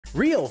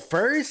Real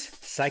furs,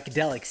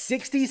 psychedelic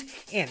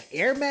 60s, and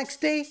Air Max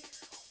Day?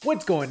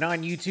 What's going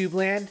on, YouTube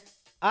land?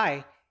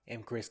 I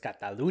am Chris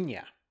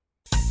Catalunya.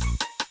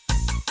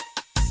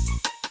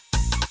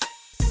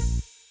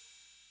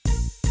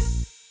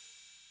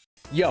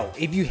 Yo,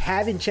 if you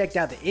haven't checked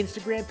out the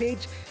Instagram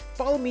page,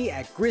 follow me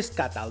at Chris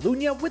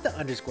Catalunya with the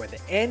underscore at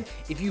the end.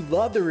 If you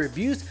love the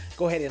reviews,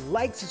 go ahead and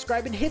like,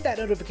 subscribe, and hit that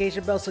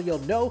notification bell so you'll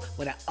know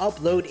when I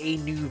upload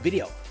a new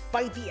video.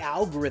 Fight the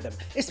algorithm,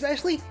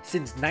 especially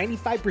since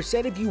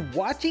 95% of you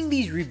watching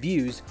these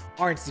reviews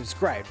aren't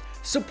subscribed.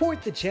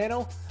 Support the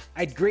channel,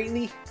 I'd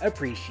greatly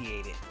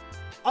appreciate it.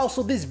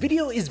 Also, this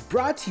video is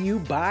brought to you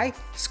by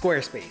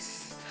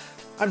Squarespace.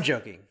 I'm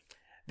joking,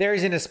 there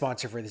isn't a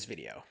sponsor for this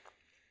video.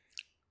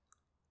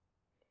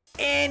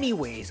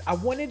 Anyways, I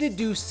wanted to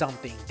do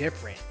something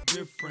different.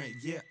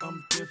 Yeah,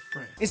 I'm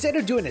different. Instead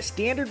of doing a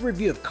standard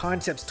review of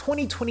Concept's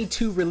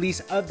 2022 release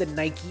of the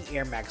Nike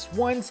Air Max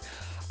 1s,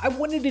 I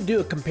wanted to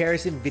do a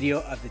comparison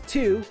video of the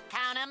two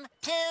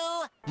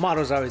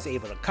models I was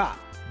able to cop,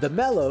 the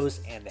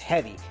Mellows and the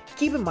Heavy.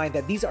 Keep in mind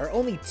that these are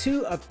only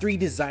 2 of 3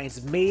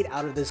 designs made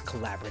out of this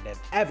collaborative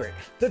effort,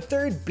 the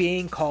third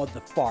being called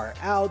the Far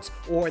Outs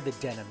or the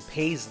Denim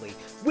Paisley,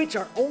 which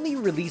are only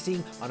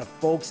releasing on a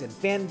folks and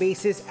fan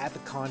basis at the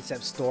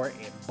Concept store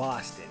in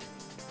Boston.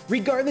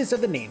 Regardless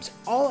of the names,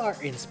 all are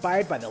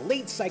inspired by the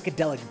late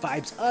psychedelic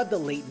vibes of the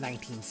late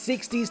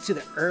 1960s to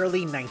the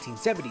early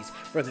 1970s,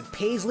 from the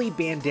paisley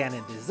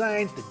bandana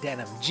designs, the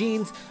denim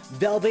jeans,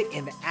 velvet,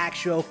 and the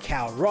actual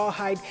cow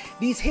rawhide.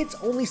 These hits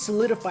only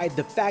solidified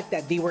the fact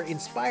that they were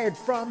inspired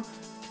from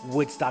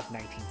Woodstock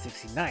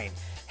 1969.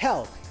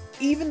 Hell,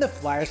 even the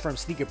flyers from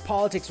Sneaker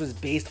Politics was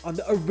based on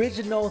the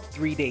original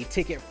 3-day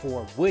ticket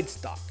for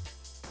Woodstock.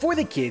 For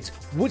the kids,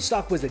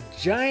 Woodstock was a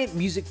giant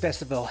music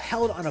festival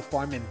held on a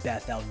farm in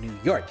Bethel, New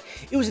York.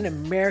 It was an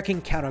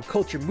American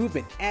counterculture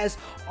movement as,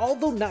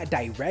 although not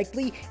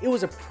directly, it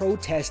was a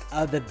protest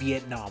of the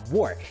Vietnam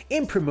War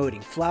in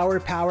promoting flower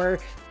power,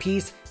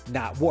 peace,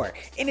 not war.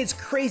 And it's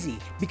crazy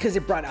because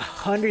it brought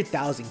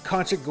 100,000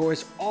 concert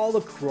goers all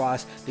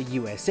across the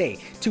USA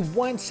to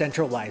one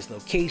centralized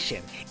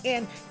location.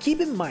 And keep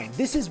in mind,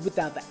 this is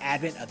without the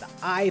advent of the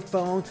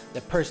iPhone,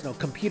 the personal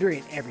computer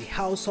in every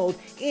household,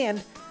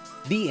 and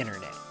the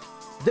internet.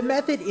 The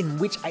method in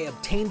which I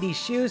obtained these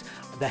shoes,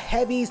 the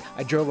Heavies,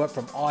 I drove up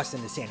from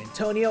Austin to San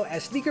Antonio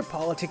as Sneaker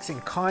Politics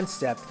and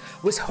Concept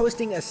was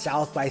hosting a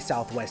South by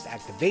Southwest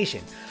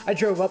activation. I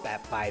drove up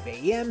at 5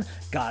 a.m.,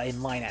 got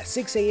in line at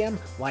 6 a.m.,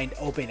 lined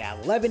open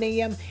at 11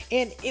 a.m.,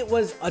 and it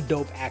was a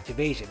dope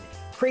activation.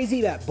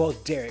 Crazy that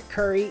both Derek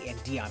Curry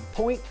and Dion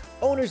Point,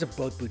 owners of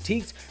both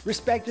boutiques,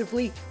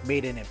 respectively,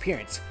 made an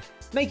appearance.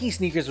 Nike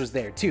Sneakers was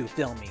there too,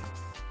 filming.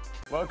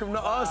 Welcome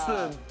to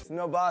Austin. It's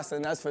no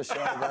Boston, that's for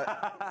sure.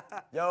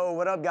 But yo,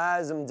 what up,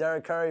 guys? I'm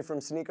Derek Curry from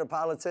Sneaker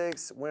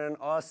Politics. We're in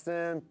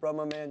Austin. Brought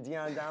my man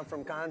Dion down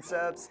from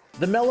Concepts.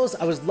 The Mellows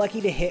I was lucky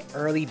to hit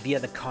early via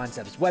the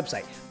Concepts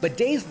website, but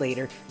days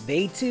later,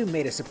 they too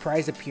made a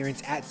surprise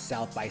appearance at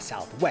South by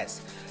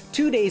Southwest,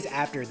 2 days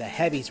after the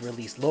Heavies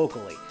released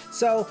locally.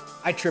 So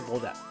I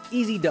tripled up.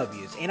 Easy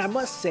W's, and I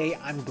must say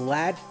I'm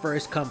glad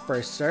First Come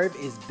First Serve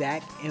is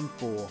back in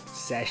full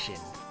session.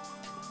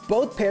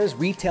 Both pairs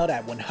retailed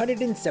at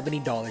 $170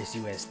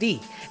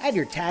 USD. Add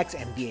your tax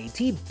and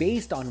VAT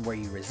based on where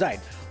you reside.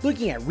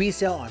 Looking at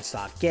resale on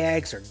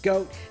StockX or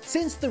GOAT,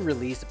 since the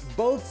release,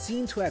 both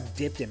seem to have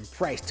dipped in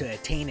price to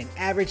attain an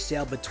average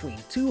sale between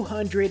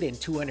 $200 and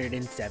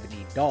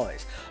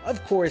 $270.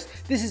 Of course,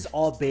 this is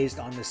all based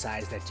on the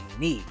size that you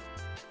need.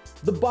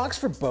 The box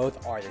for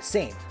both are the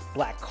same,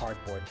 black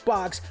cardboard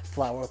box,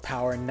 flower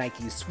power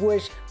Nike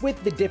swoosh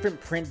with the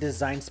different print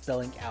design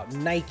spelling out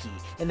Nike,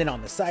 and then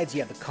on the sides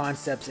you have the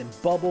concepts in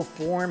bubble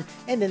form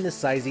and then the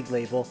sizing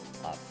label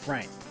up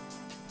front.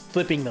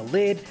 Flipping the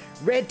lid,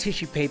 red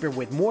tissue paper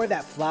with more of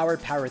that flower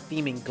power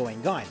theming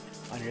going on.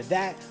 Under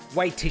that,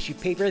 white tissue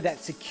paper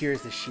that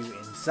secures the shoe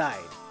inside.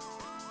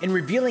 In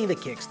revealing the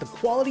kicks, the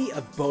quality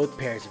of both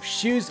pairs of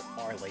shoes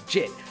are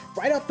legit.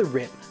 Right off the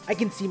rip, I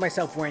can see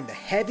myself wearing the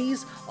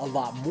Heavies a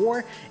lot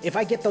more. If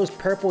I get those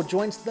purple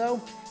joints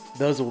though,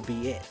 those will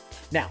be it.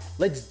 Now,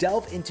 let's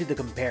delve into the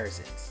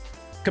comparisons.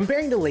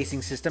 Comparing the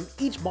lacing system,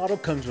 each model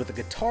comes with a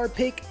guitar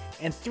pick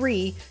and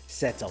 3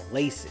 sets of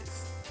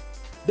laces.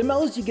 The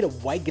Mellows, you get a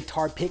white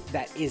guitar pick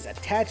that is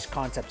attached,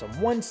 Concepts on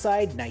one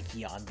side,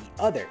 Nike on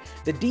the other.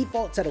 The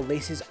default set of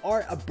laces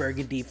are a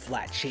burgundy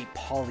flat shaped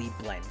poly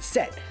blend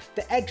set.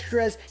 The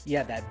extras, you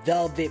have that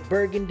velvet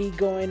burgundy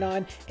going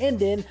on, and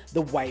then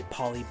the white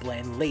poly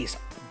blend lace,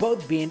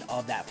 both being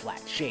of that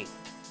flat shape.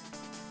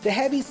 The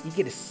Heavies, you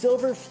get a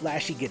silver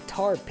flashy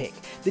guitar pick.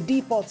 The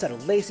default set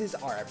of laces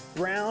are a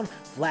brown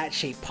flat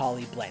shaped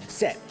poly blend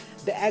set.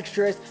 The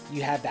extras,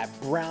 you have that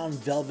brown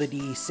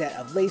velvety set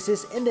of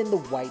laces and then the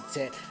white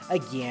set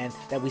again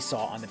that we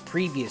saw on the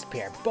previous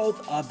pair,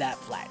 both of that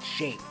flat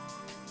shape.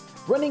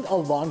 Running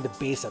along the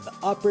base of the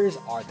uppers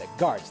are the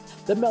guards.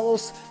 The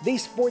Mellows, they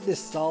sport this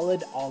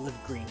solid olive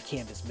green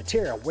canvas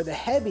material, where the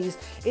Heavies,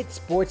 it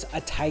sports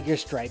a tiger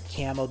stripe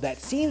camo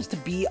that seems to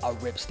be a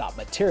ripstop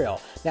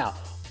material. Now,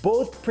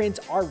 Both prints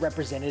are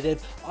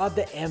representative of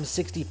the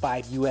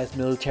M65 US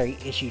military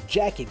issue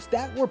jackets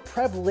that were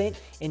prevalent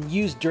and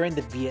used during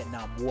the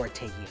Vietnam War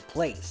taking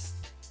place.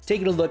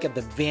 Taking a look at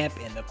the vamp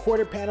and the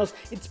quarter panels,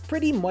 it's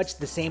pretty much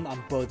the same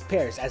on both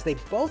pairs as they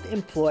both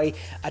employ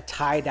a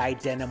tie-dye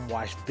denim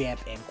wash vamp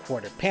and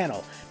quarter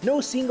panel.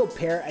 No single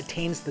pair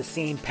attains the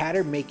same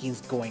pattern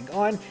makings going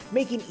on,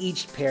 making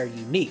each pair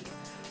unique.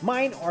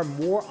 Mine are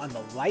more on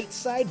the light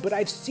side, but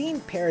I've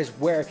seen pairs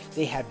where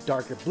they have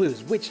darker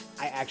blues, which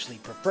I actually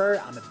prefer.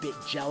 I'm a bit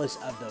jealous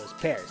of those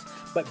pairs.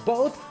 But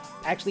both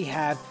actually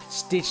have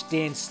stitched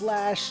in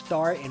slash,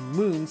 star, and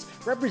moons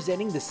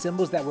representing the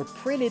symbols that were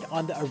printed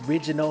on the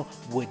original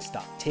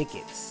Woodstock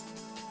tickets.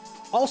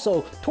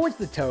 Also, towards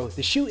the toe,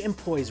 the shoe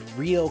employs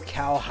real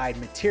cowhide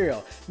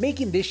material,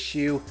 making this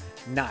shoe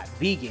not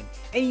vegan.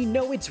 And you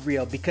know it's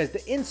real because the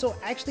insole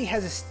actually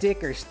has a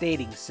sticker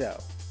stating so.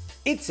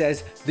 It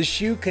says the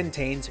shoe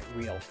contains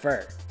real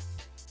fur.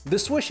 The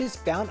swooshes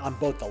found on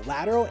both the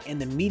lateral and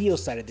the medial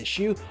side of the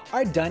shoe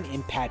are done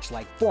in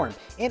patch-like form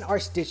and are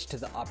stitched to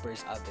the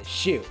uppers of the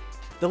shoe.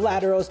 The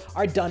laterals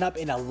are done up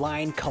in a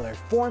line color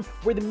form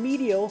where the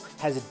medial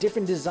has a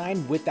different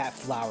design with that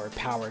flower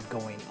power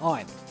going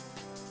on.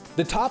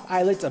 The top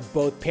eyelets of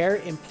both pair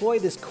employ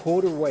this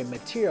corduroy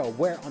material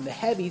where on the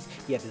heavies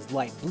you have this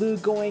light blue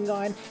going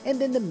on and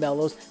then the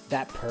mellows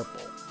that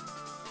purple.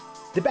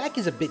 The back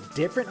is a bit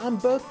different on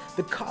both.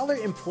 The collar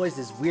employs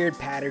this weird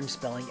pattern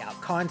spelling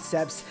out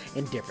concepts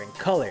in different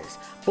colors.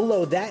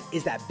 Below that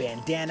is that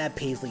bandana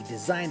paisley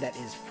design that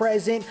is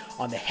present.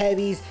 On the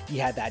heavies, you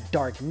have that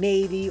dark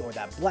navy or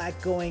that black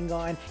going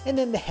on, and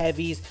then the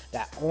heavies,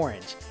 that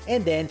orange.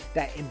 And then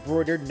that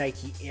embroidered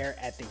Nike Air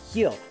at the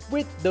heel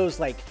with those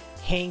like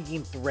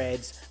hanging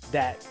threads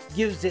that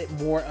gives it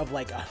more of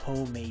like a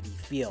homemade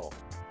feel.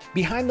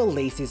 Behind the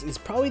laces is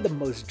probably the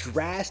most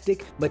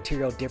drastic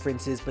material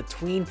differences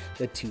between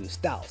the two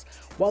styles.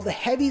 While the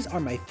heavies are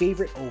my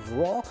favorite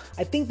overall,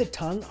 I think the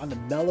tongue on the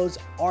mellows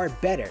are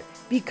better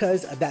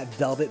because of that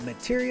velvet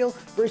material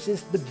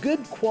versus the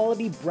good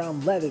quality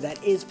brown leather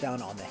that is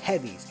found on the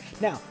heavies.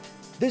 Now,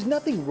 there's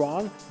nothing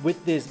wrong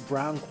with this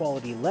brown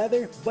quality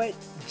leather, but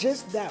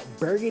just that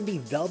burgundy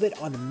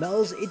velvet on the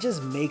mellows, it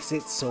just makes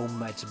it so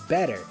much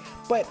better.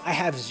 But I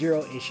have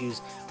zero issues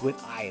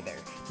with either.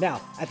 Now,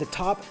 at the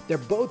top, they're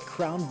both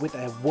crowned with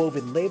a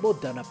woven label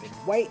done up in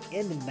white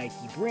and the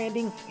Nike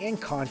branding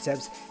and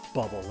concepts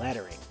bubble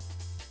lettering.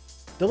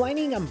 The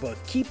lining on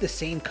both keep the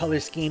same color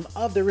scheme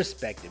of the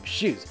respective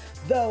shoes,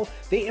 though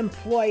they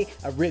employ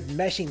a rib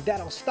meshing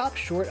that'll stop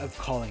short of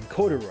calling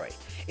corduroy.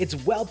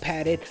 It's well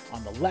padded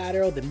on the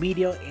lateral, the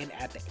medial, and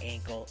at the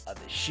ankle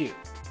of the shoe.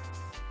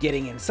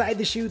 Getting inside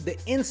the shoe, the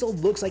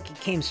insole looks like it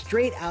came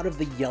straight out of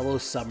the Yellow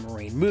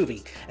Submarine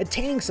movie,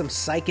 attaining some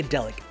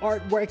psychedelic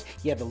artwork.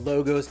 You have the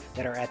logos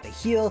that are at the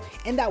heel,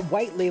 and that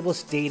white label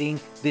stating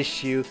this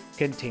shoe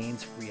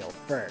contains real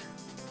fur.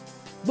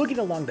 Looking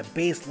along the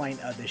baseline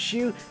of the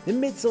shoe, the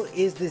midsole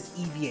is this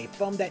EVA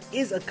foam that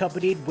is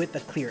accompanied with a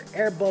clear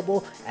air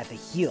bubble at the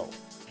heel.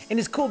 And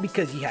it's cool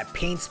because you have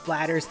paint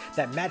splatters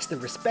that match the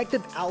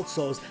respective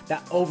outsoles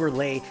that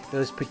overlay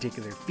those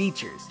particular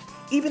features.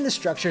 Even the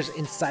structures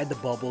inside the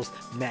bubbles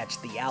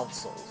match the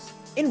outsoles,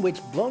 in which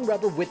blown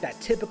rubber with that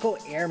typical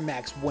Air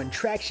Max 1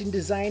 traction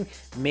design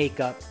make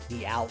up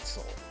the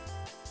outsole.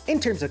 In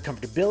terms of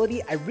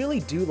comfortability, I really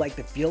do like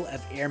the feel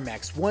of Air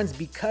Max 1s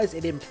because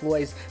it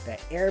employs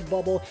that air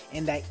bubble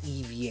and that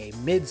EVA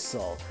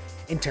midsole.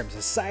 In terms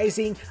of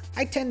sizing,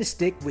 I tend to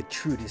stick with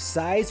true to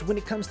size when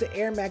it comes to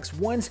Air Max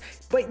 1s,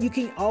 but you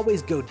can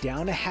always go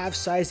down a half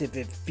size if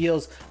it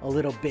feels a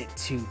little bit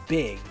too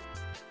big.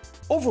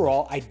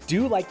 Overall, I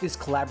do like this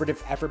collaborative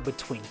effort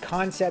between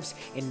Concepts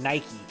and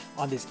Nike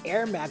on this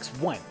Air Max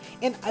 1,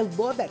 and I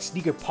love that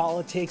sneaker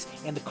politics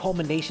and the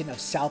culmination of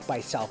South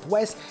by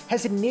Southwest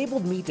has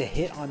enabled me to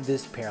hit on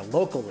this pair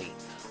locally.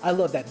 I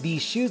love that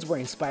these shoes were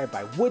inspired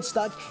by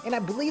Woodstock, and I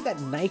believe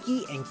that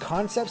Nike and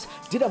Concepts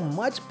did a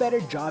much better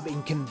job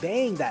in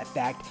conveying that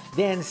fact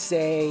than,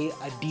 say,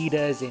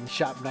 Adidas and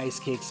Shop Nice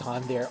Kicks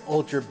on their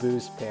Ultra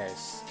Boost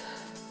pairs.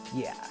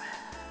 Yeah.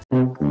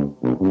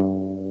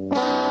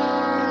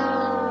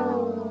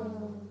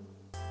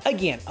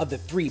 Again, of the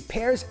three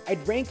pairs,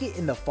 I'd rank it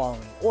in the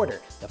following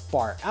order: the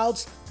far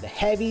outs, the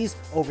heavies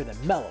over the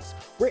mellows.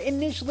 Where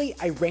initially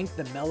I ranked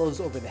the mellows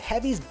over the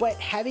heavies, but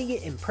having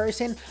it in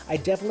person, I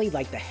definitely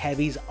like the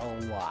heavies a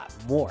lot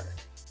more.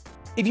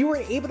 If you were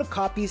able to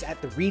copy these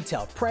at the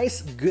retail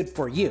price, good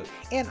for you.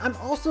 And I'm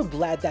also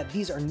glad that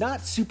these are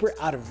not super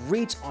out of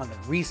reach on the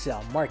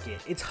resale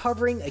market. It's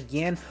hovering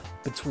again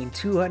between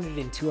 $200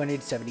 and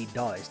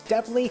 $270,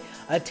 definitely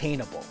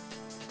attainable.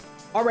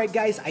 Alright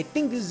guys, I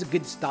think this is a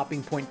good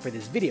stopping point for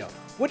this video.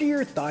 What are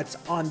your thoughts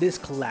on this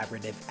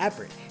collaborative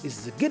effort? Is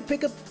this a good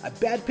pickup, a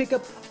bad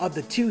pickup? Of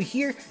the two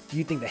here, do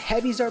you think the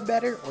heavies are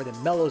better or the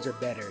mellows are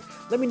better?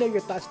 Let me know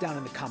your thoughts down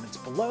in the comments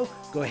below.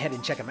 Go ahead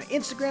and check out my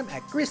Instagram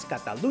at Chris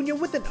Catalunya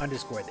with an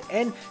underscore at the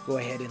end. Go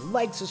ahead and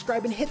like,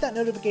 subscribe, and hit that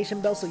notification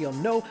bell so you'll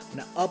know when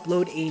I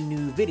upload a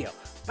new video.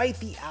 Fight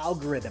the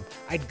algorithm.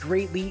 I'd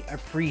greatly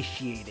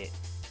appreciate it.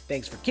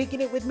 Thanks for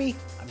kicking it with me.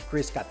 I'm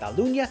Chris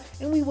Catalunya,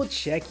 and we will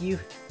check you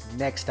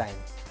next time.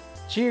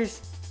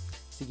 Cheers!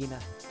 Sige na.